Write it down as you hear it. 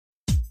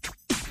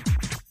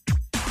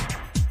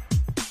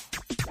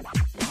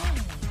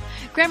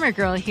Grammar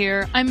Girl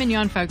here. I'm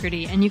Mignon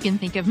Fogarty, and you can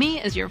think of me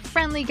as your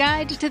friendly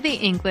guide to the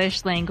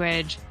English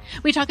language.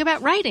 We talk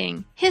about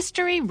writing,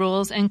 history,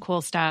 rules, and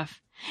cool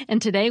stuff. And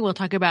today we'll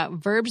talk about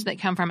verbs that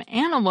come from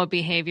animal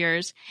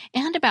behaviors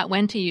and about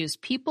when to use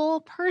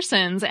people,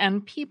 persons,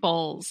 and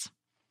peoples.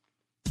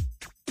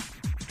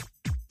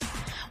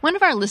 One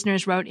of our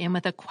listeners wrote in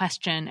with a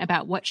question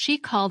about what she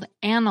called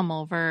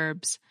animal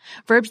verbs,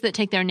 verbs that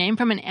take their name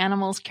from an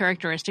animal's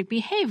characteristic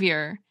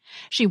behavior.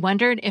 She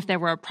wondered if there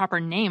were a proper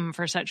name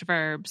for such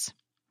verbs.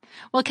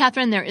 Well,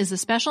 Catherine, there is a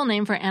special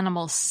name for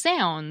animal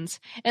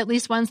sounds, at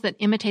least ones that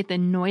imitate the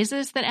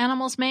noises that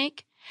animals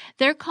make.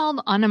 They're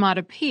called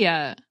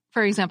onomatopoeia.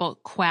 For example,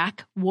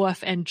 quack,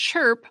 woof, and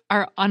chirp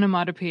are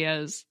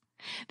onomatopoeias.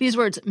 These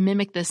words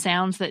mimic the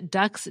sounds that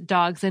ducks,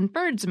 dogs, and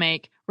birds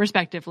make,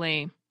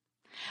 respectively.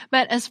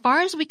 But as far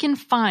as we can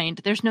find,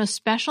 there's no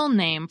special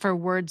name for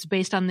words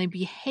based on the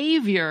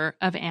behavior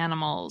of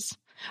animals.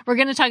 We're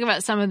going to talk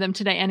about some of them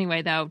today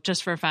anyway, though,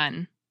 just for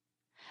fun.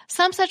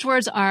 Some such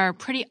words are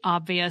pretty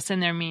obvious in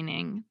their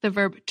meaning. The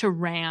verb to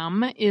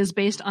ram is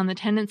based on the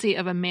tendency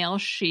of a male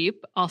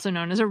sheep, also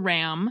known as a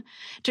ram,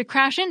 to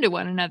crash into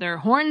one another,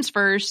 horns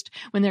first,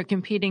 when they're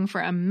competing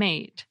for a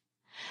mate.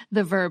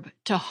 The verb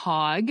to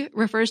hog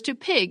refers to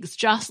pigs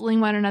jostling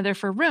one another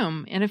for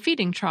room in a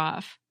feeding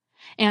trough.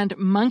 And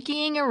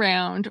monkeying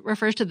around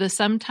refers to the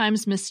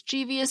sometimes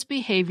mischievous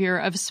behavior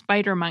of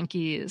spider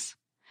monkeys.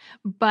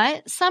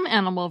 But some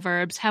animal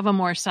verbs have a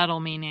more subtle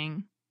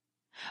meaning.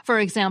 For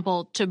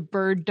example, to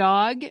bird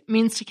dog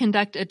means to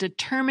conduct a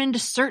determined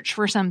search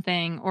for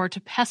something or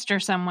to pester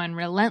someone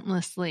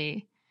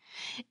relentlessly.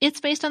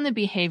 It's based on the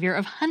behavior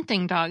of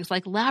hunting dogs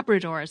like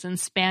Labradors and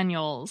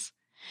Spaniels.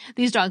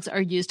 These dogs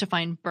are used to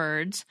find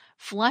birds,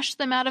 flush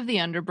them out of the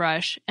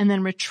underbrush, and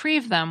then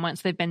retrieve them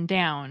once they've been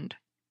downed.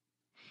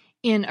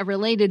 In a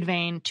related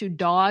vein, to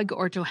dog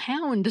or to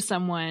hound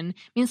someone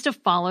means to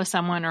follow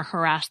someone or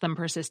harass them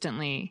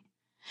persistently.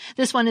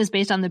 This one is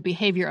based on the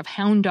behavior of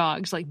hound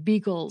dogs like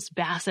beagles,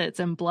 bassets,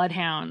 and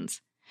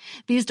bloodhounds.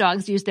 These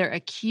dogs use their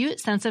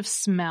acute sense of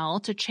smell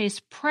to chase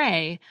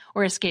prey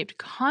or escaped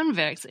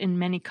convicts in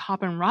many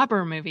cop and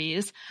robber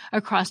movies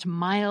across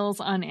miles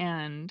on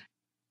end.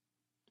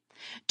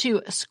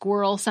 To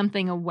squirrel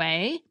something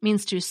away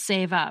means to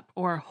save up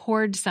or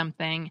hoard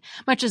something,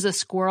 much as a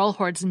squirrel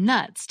hoards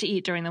nuts to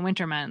eat during the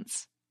winter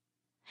months.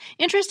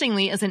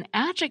 Interestingly, as an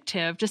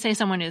adjective, to say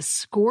someone is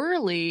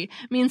squirrely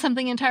means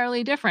something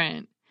entirely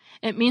different.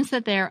 It means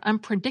that they're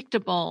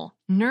unpredictable,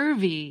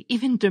 nervy,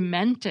 even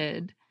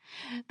demented.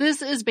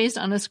 This is based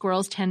on a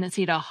squirrel's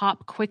tendency to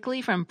hop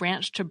quickly from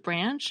branch to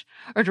branch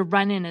or to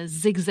run in a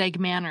zigzag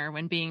manner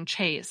when being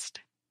chased.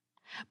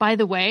 By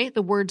the way,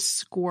 the word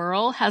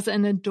squirrel has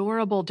an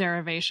adorable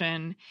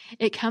derivation.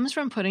 It comes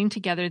from putting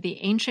together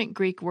the ancient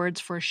Greek words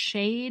for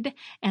shade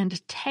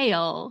and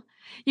tail.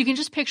 You can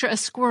just picture a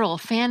squirrel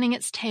fanning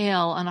its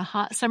tail on a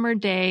hot summer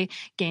day,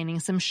 gaining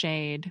some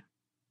shade.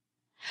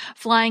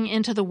 Flying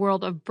into the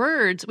world of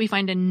birds, we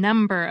find a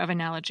number of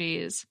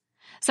analogies.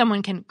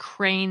 Someone can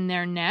crane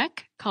their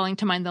neck, calling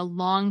to mind the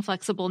long,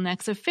 flexible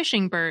necks of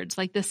fishing birds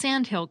like the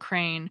sandhill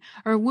crane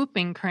or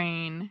whooping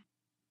crane.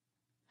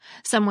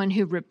 Someone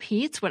who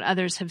repeats what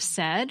others have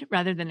said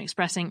rather than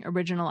expressing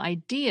original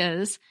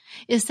ideas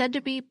is said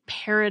to be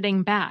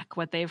parroting back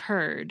what they've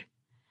heard.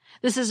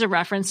 This is a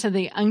reference to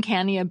the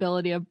uncanny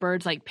ability of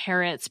birds like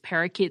parrots,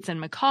 parakeets, and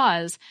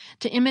macaws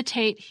to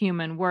imitate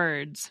human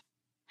words.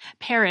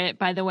 Parrot,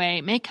 by the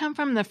way, may come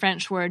from the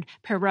French word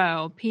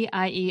pierrot,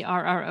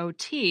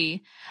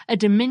 P-I-E-R-R-O-T, a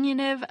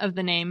diminutive of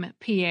the name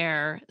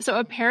Pierre. So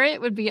a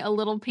parrot would be a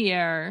little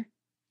Pierre.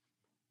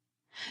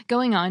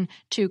 Going on,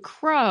 to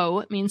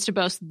crow means to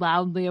boast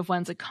loudly of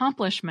one's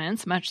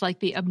accomplishments, much like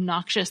the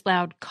obnoxious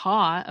loud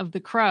caw of the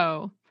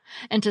crow.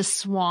 And to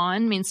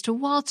swan means to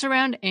waltz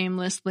around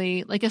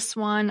aimlessly, like a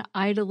swan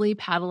idly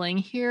paddling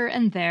here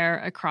and there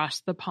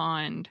across the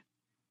pond.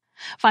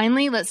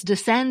 Finally, let's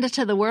descend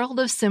to the world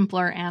of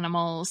simpler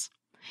animals.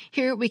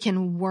 Here we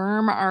can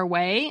worm our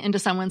way into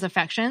someone's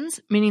affections,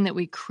 meaning that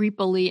we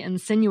creepily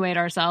insinuate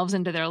ourselves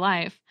into their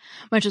life,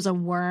 much as a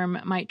worm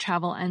might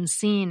travel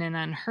unseen and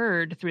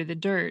unheard through the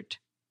dirt.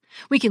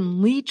 We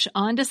can leech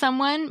onto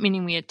someone,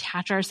 meaning we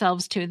attach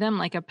ourselves to them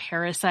like a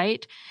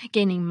parasite,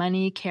 gaining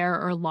money,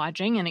 care, or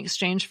lodging in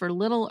exchange for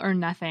little or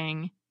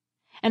nothing.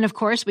 And of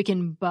course, we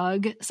can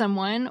bug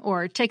someone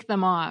or tick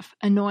them off,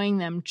 annoying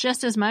them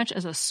just as much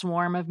as a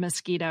swarm of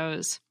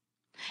mosquitoes.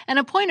 And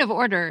a point of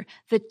order,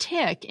 the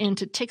tick in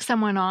to tick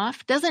someone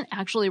off doesn't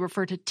actually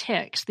refer to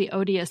ticks, the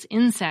odious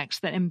insects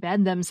that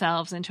embed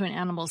themselves into an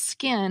animal's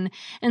skin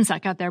and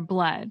suck out their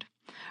blood.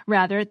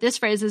 Rather, this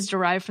phrase is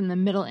derived from the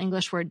Middle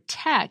English word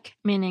teck,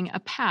 meaning a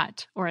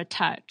pat or a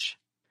touch.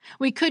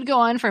 We could go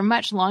on for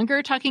much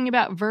longer talking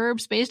about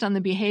verbs based on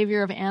the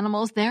behavior of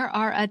animals. There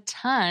are a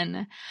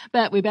ton,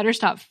 but we better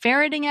stop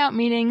ferreting out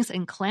meanings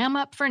and clam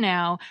up for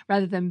now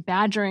rather than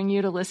badgering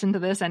you to listen to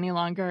this any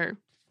longer.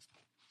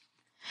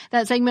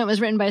 That segment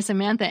was written by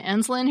Samantha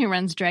Enslin, who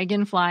runs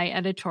Dragonfly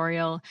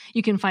Editorial.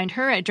 You can find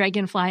her at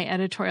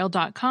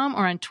dragonflyeditorial.com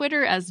or on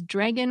Twitter as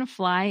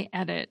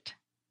dragonflyedit.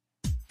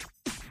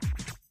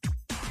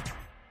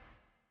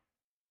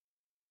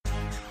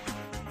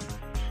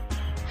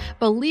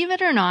 Believe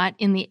it or not,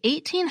 in the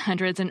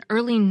 1800s and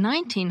early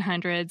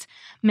 1900s,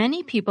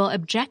 many people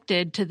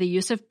objected to the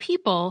use of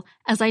people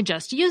as I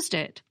just used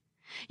it.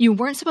 You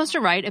weren't supposed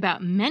to write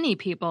about many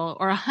people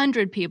or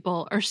 100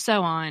 people or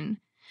so on.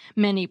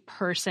 Many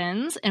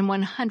persons and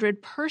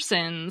 100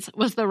 persons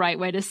was the right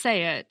way to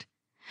say it.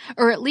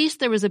 Or at least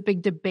there was a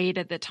big debate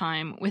at the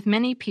time, with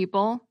many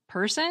people,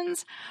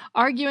 persons,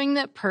 arguing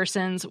that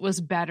persons was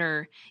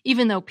better,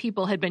 even though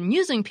people had been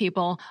using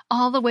people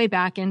all the way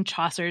back in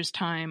Chaucer's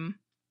time.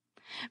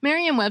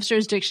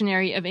 Merriam-Webster's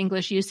Dictionary of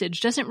English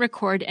Usage doesn't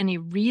record any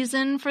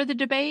reason for the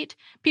debate.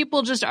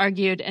 People just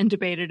argued and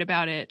debated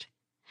about it.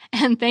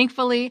 And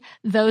thankfully,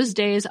 those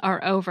days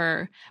are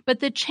over, but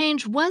the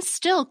change was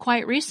still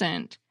quite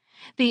recent.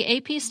 The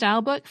AP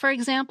Style Book, for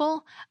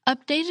example,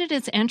 updated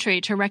its entry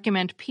to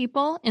recommend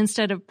people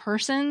instead of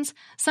persons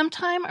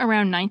sometime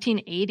around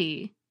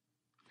 1980.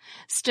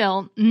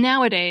 Still,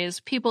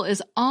 nowadays, people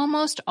is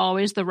almost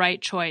always the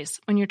right choice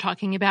when you're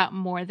talking about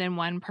more than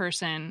one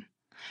person.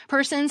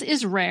 Persons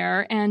is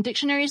rare, and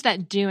dictionaries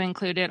that do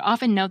include it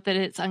often note that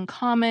it's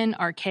uncommon,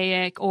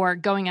 archaic, or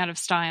going out of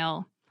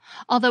style.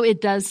 Although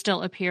it does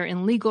still appear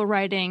in legal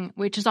writing,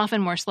 which is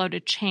often more slow to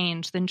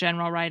change than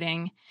general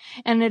writing,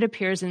 and it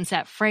appears in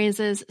set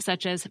phrases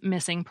such as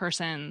missing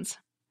persons.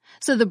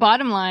 So the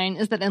bottom line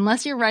is that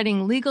unless you're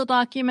writing legal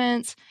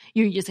documents,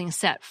 you're using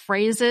set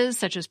phrases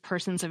such as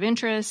persons of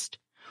interest,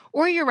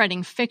 or you're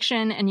writing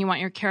fiction and you want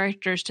your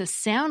characters to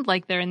sound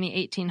like they're in the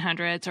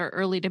 1800s or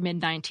early to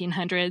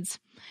mid-1900s,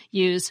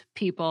 use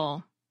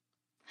people.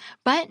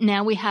 But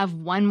now we have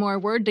one more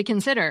word to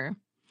consider.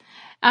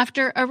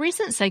 After a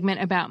recent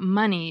segment about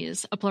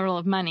moneys, a plural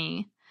of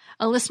money,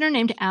 a listener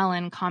named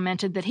Alan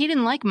commented that he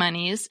didn't like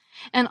moneys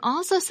and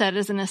also said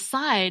as an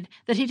aside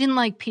that he didn't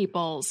like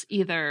peoples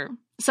either.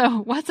 So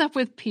what's up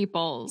with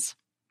peoples?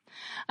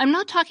 I'm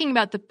not talking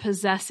about the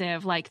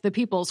possessive like the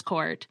People's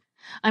Court.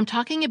 I'm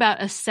talking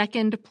about a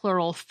second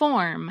plural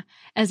form,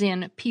 as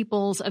in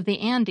Peoples of the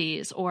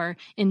Andes or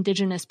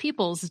Indigenous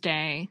Peoples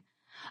Day,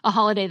 a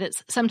holiday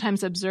that's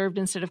sometimes observed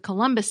instead of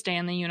Columbus Day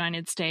in the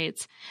United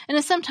States, and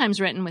is sometimes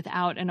written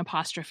without an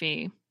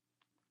apostrophe.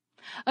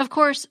 Of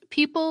course,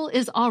 people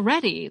is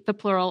already the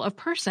plural of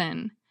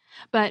person,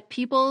 but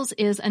peoples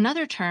is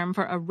another term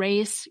for a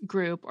race,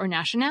 group, or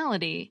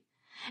nationality.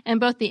 And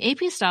both the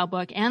AP Style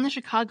Book and the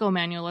Chicago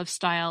Manual of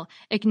Style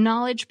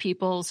acknowledge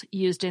peoples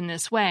used in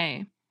this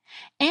way.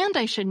 And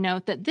I should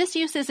note that this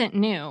use isn't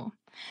new.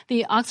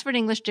 The Oxford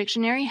English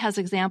Dictionary has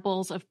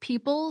examples of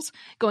peoples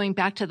going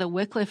back to the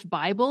Wycliffe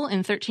Bible in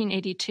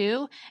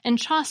 1382 and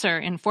Chaucer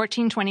in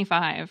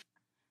 1425.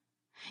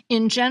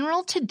 In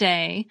general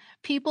today,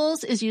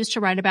 peoples is used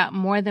to write about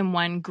more than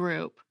one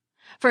group.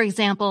 For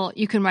example,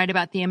 you can write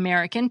about the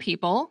American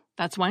people,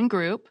 that's one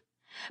group.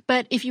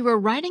 But if you were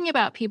writing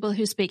about people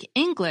who speak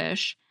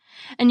English,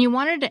 and you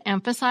wanted to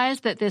emphasize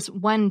that this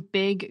one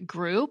big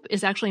group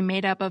is actually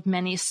made up of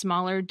many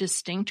smaller,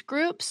 distinct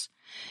groups,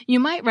 you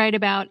might write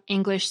about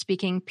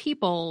English-speaking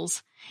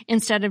peoples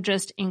instead of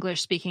just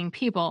English-speaking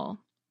people.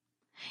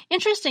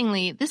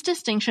 Interestingly, this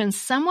distinction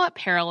somewhat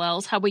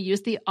parallels how we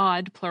use the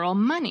odd plural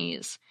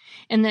monies,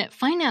 in that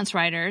finance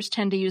writers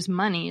tend to use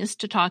monies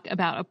to talk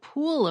about a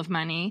pool of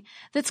money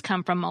that's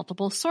come from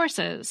multiple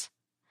sources.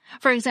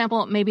 For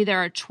example, maybe there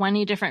are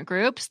 20 different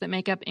groups that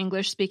make up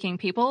English-speaking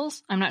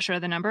peoples, I'm not sure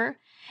of the number,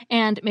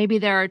 and maybe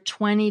there are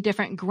 20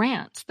 different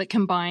grants that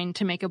combine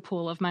to make a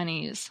pool of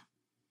monies.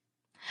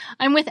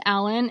 I'm with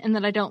Alan in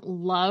that I don't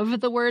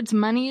love the words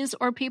monies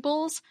or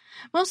peoples,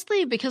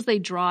 mostly because they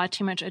draw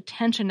too much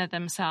attention to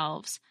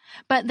themselves.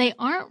 But they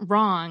aren't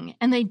wrong,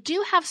 and they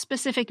do have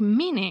specific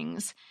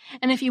meanings,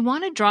 and if you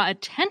want to draw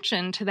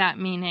attention to that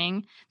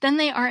meaning, then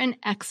they are an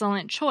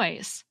excellent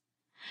choice.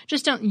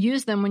 Just don't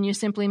use them when you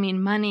simply mean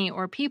money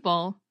or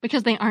people,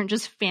 because they aren't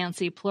just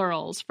fancy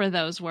plurals for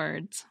those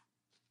words.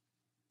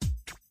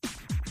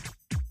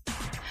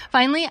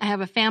 Finally, I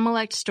have a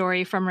Familect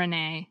story from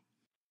Renee.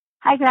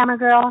 Hi, Grammar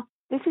Girl.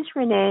 This is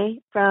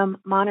Renee from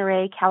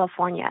Monterey,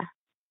 California.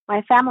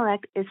 My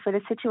Familect is for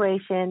the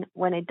situation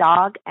when a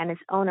dog and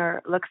its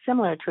owner look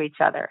similar to each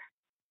other.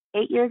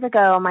 8 years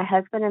ago, my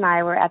husband and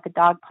I were at the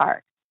dog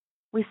park.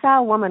 We saw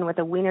a woman with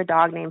a wiener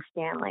dog named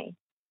Stanley.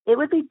 It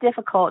would be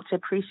difficult to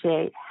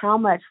appreciate how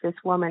much this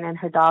woman and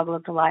her dog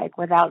looked alike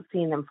without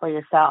seeing them for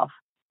yourself.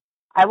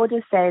 I will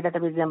just say that the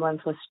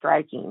resemblance was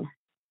striking.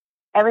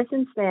 Ever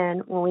since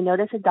then, when we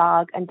notice a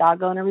dog and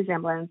dog owner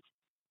resemblance,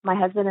 my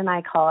husband and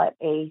I call it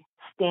a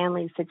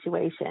Stanley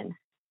situation.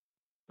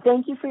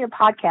 Thank you for your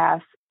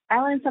podcast.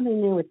 I learned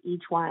something new with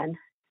each one.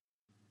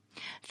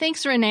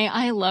 Thanks, Renee.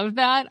 I love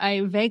that. I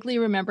vaguely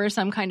remember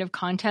some kind of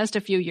contest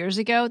a few years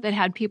ago that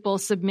had people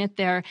submit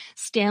their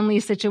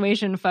Stanley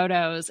situation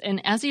photos.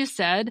 And as you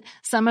said,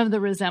 some of the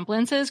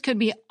resemblances could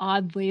be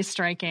oddly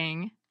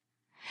striking.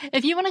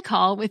 If you want to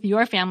call with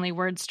your family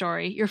word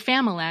story, your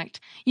Familect,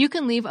 you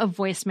can leave a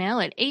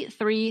voicemail at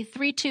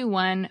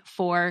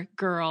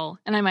 83321-4GIRL,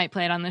 and I might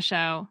play it on the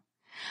show.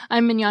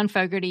 I'm Mignon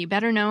Fogarty,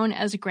 better known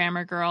as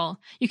Grammar Girl.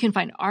 You can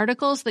find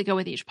articles that go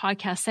with each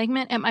podcast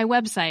segment at my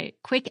website,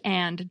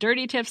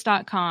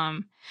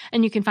 quickanddirtytips.com.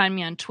 And you can find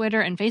me on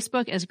Twitter and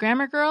Facebook as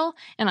Grammar Girl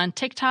and on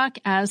TikTok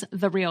as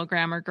The Real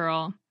Grammar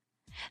Girl.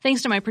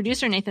 Thanks to my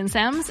producer, Nathan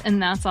Sems,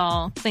 and that's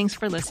all. Thanks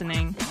for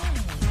listening.